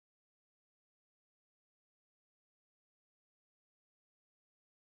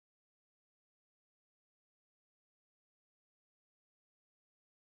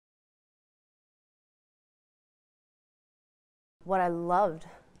What I loved,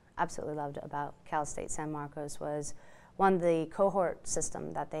 absolutely loved about Cal State San Marcos was, one, the cohort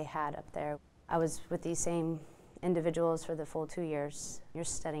system that they had up there. I was with these same individuals for the full 2 years. You're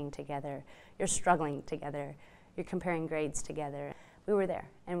studying together, you're struggling together, you're comparing grades together. We were there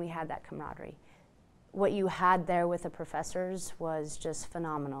and we had that camaraderie. What you had there with the professors was just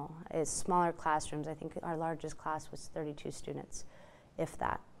phenomenal. It's smaller classrooms. I think our largest class was 32 students, if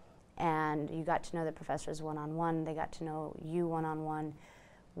that. And you got to know the professors one-on-one, they got to know you one-on-one.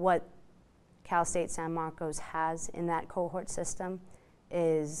 What Cal State San Marcos has in that cohort system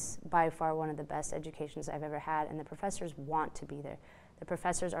is by far one of the best educations I've ever had, and the professors want to be there. The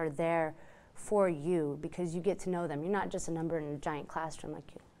professors are there for you because you get to know them. You're not just a number in a giant classroom like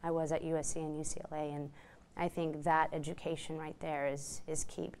I was at USC and UCLA, and I think that education right there is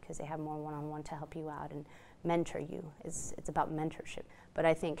key because they have more one-on-one to help you out and mentor you. It's about mentorship. But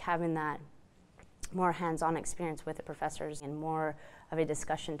I think having that more hands-on experience with the professors and more of a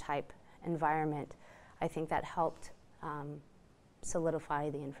discussion type environment, I think that helped solidify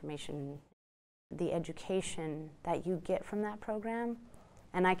the information. The education that you get from that program,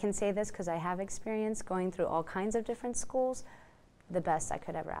 and I can say this because I have experience going through all kinds of different schools, the best I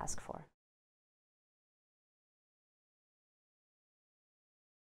could ever ask for.